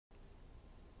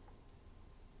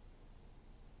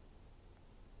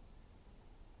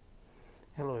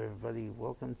everybody.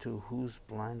 Welcome to Whose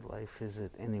Blind Life Is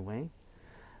It Anyway?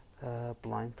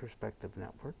 Blind Perspective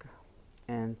Network.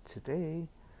 And today,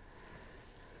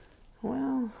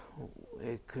 well,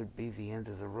 it could be the end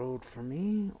of the road for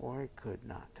me, or it could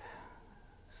not.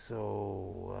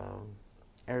 So,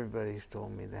 everybody's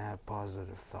told me to have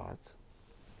positive thoughts.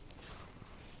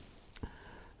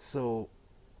 So,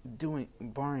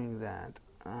 barring that,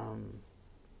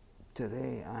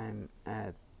 today I'm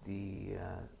at the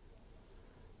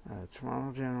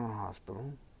Toronto General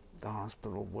Hospital, the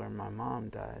hospital where my mom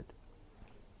died.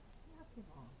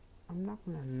 I'm not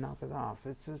going to knock it off.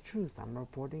 It's the truth. I'm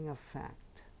reporting a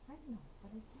fact. I know,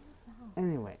 but it's the hospital.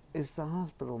 Anyway, it's the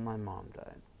hospital my mom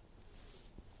died.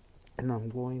 And I'm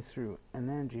going through an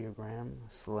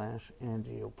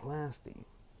angiogram/angioplasty.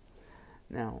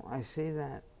 Now, I say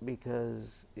that because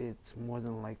it's more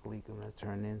than likely going to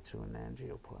turn into an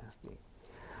angioplasty.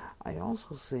 I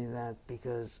also say that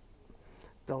because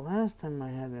the last time I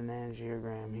had an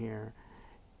angiogram here,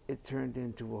 it turned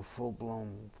into a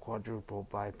full-blown quadruple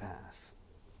bypass.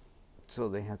 So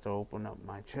they had to open up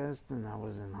my chest, and I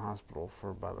was in hospital for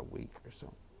about a week or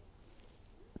so.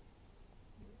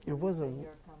 It was a...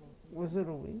 Was it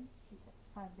a week?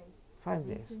 5 days. 5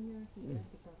 days. You're here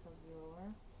because of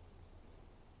your...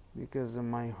 Because of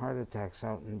my heart attacks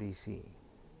out in BC.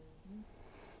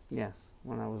 Yes,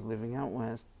 when I was living out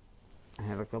west, I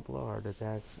had a couple of heart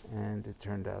attacks, and it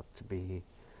turned out to do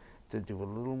a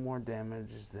little more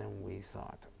damage than we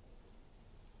thought.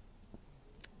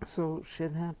 So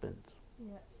shit happens.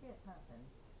 Yeah, shit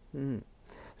happens.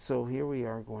 So here we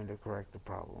are going to correct the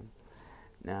problem.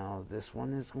 Now this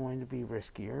one is going to be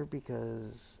riskier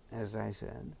because, as I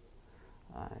said,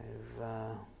 I've,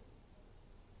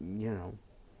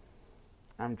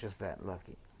 I'm just that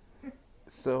lucky.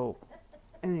 So,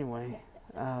 anyway,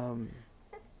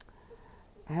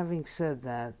 having said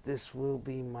that, this will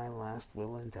be my last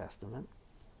will and testament.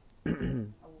 Oh, come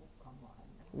on.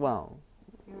 Well,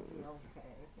 You'll be okay.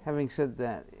 having said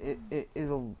that,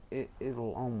 it'll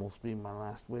almost be my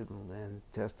last will and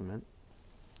testament.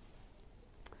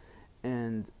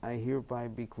 And I hereby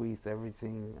bequeath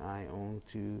everything I own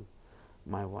to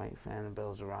my wife,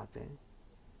 Annabelle Zarate.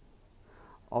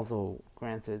 Although,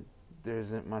 granted, there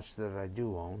isn't much that I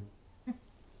do own.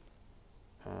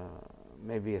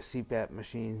 Maybe a CPAP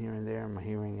machine here and there, my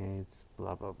hearing aids,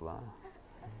 blah, blah, blah.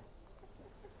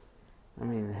 I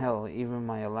mean, hell, even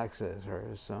my Alexa is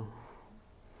hers, so.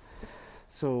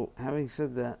 So, having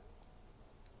said that,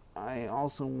 I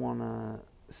also want to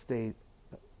state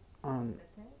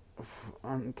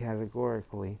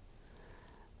uncategorically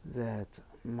that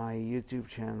my YouTube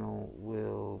channel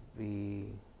will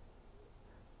be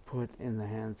put in the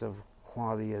hands of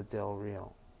Claudia Del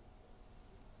Rio.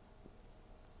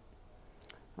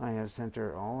 I have sent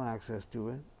her all access to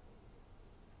it.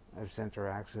 I've sent her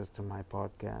access to my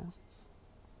podcast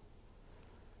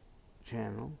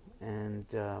channel and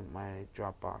my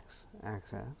Dropbox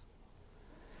access.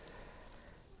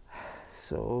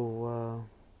 So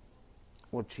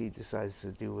what she decides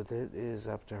to do with it is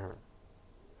up to her.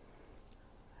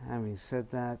 Having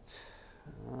said that,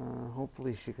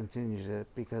 hopefully she continues it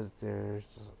because there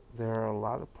are a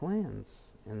lot of plans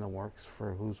in the works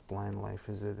for Whose Blind Life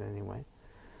Is It Anyway?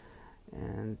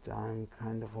 And I'm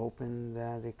kind of hoping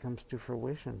that it comes to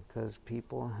fruition because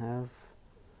people have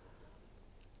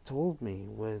told me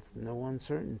with no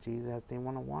uncertainty that they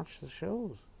want to watch the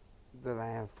shows that I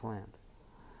have planned.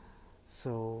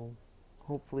 So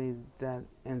hopefully that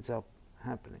ends up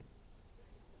happening.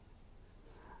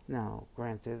 Now,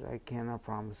 granted, I cannot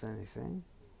promise anything,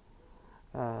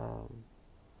 but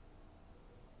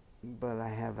I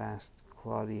have asked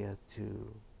Claudia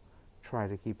to try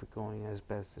to keep it going as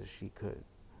best as she could.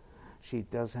 She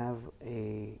does have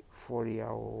a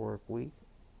 40-hour work week,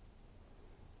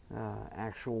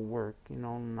 actual work,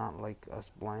 not like us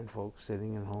blind folks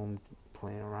sitting at home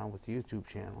playing around with YouTube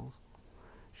channels.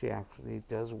 She actually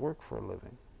does work for a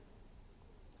living.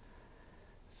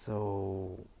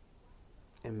 So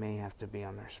it may have to be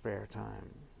on her spare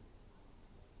time.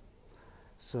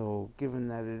 So given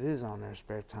that it is on her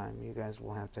spare time, you guys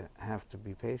will have to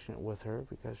be patient with her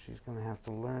because she's going to have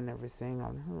to learn everything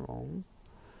on her own.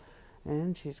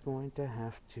 And she's going to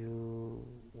have to,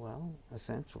 well,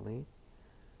 essentially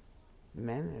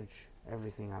manage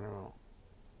everything on her own.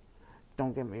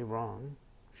 Don't get me wrong,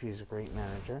 she's a great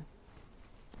manager,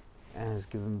 as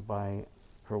given by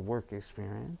her work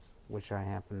experience, which I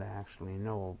happen to actually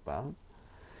know about.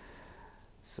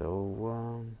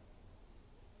 So,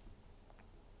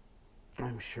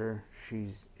 I'm sure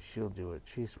she'll do it.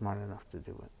 She's smart enough to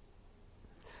do it.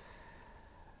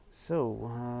 So,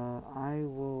 I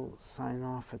will sign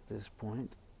off at this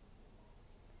point.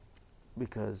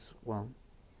 because, well,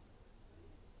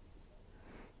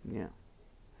 yeah,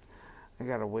 I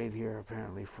gotta wait here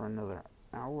apparently for another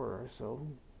hour or so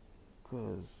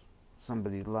because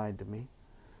somebody lied to me.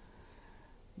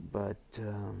 But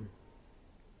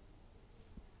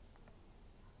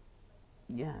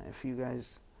yeah, if you guys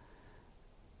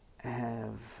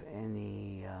have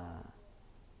any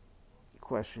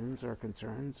questions or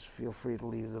concerns, feel free to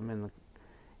leave them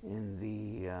in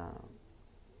the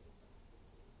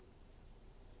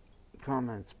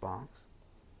comments box.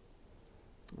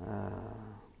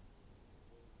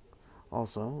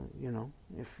 Also, you know,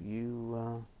 if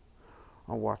you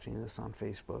are watching this on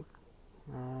Facebook,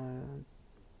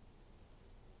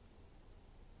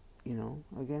 you know,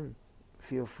 again,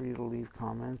 feel free to leave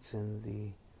comments in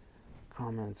the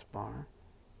comments bar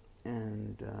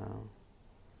and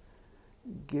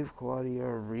give Claudia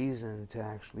a reason to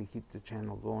actually keep the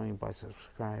channel going by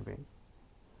subscribing.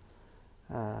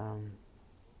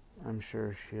 I'm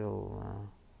sure she'll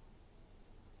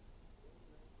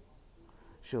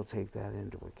take that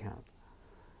into account.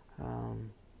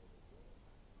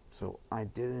 So I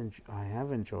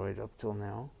have enjoyed up till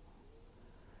now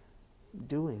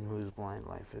doing Whose Blind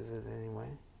Life Is It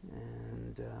Anyway,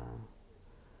 and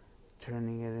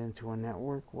turning it into a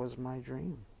network was my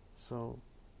dream. So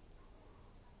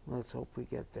let's hope we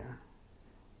get there.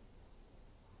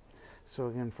 So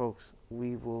again, folks,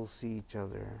 we will see each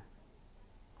other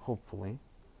hopefully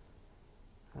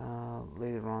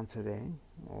later on today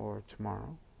or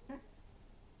tomorrow.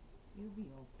 You'll be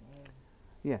okay.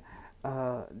 Yeah,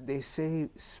 they say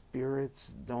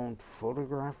spirits don't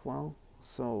photograph well,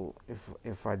 so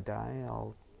if I die,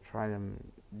 I'll try to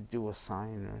do a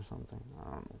sign or something.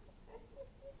 I don't know.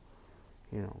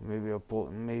 You know,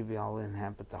 maybe I'll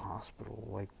inhabit the hospital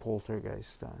like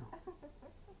Poltergeist style.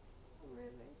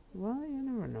 Really? Well, you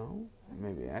never know.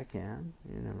 Maybe I can.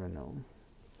 You never know.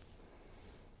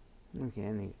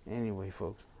 Okay. Anyway,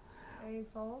 folks. Hey,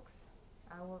 folks,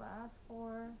 I will ask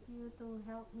for you to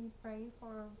help me pray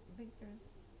for Victor's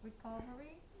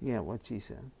recovery. Yeah, what she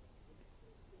said.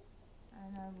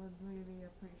 And I would really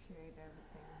appreciate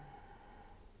everything.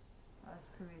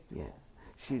 Spiritual. Yeah.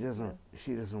 She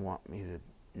doesn't want me to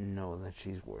know that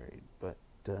she's worried, but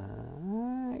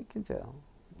I can tell.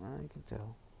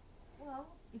 Well,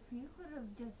 if you could have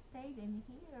just stayed in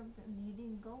here and you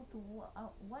didn't go to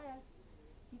west,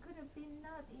 you could have been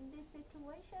not in this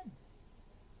situation.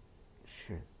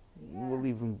 Sure. Yeah. We'll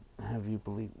even have you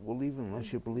believe. We'll even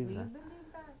let you believe that. We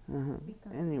believe that.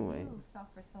 Because Anyway. you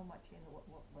suffer so much in what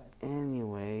west.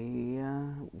 Anyway,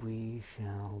 we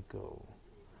shall go.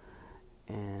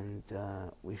 And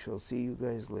we shall see you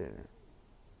guys later.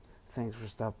 Thanks for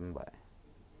stopping by.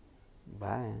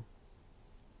 Bye.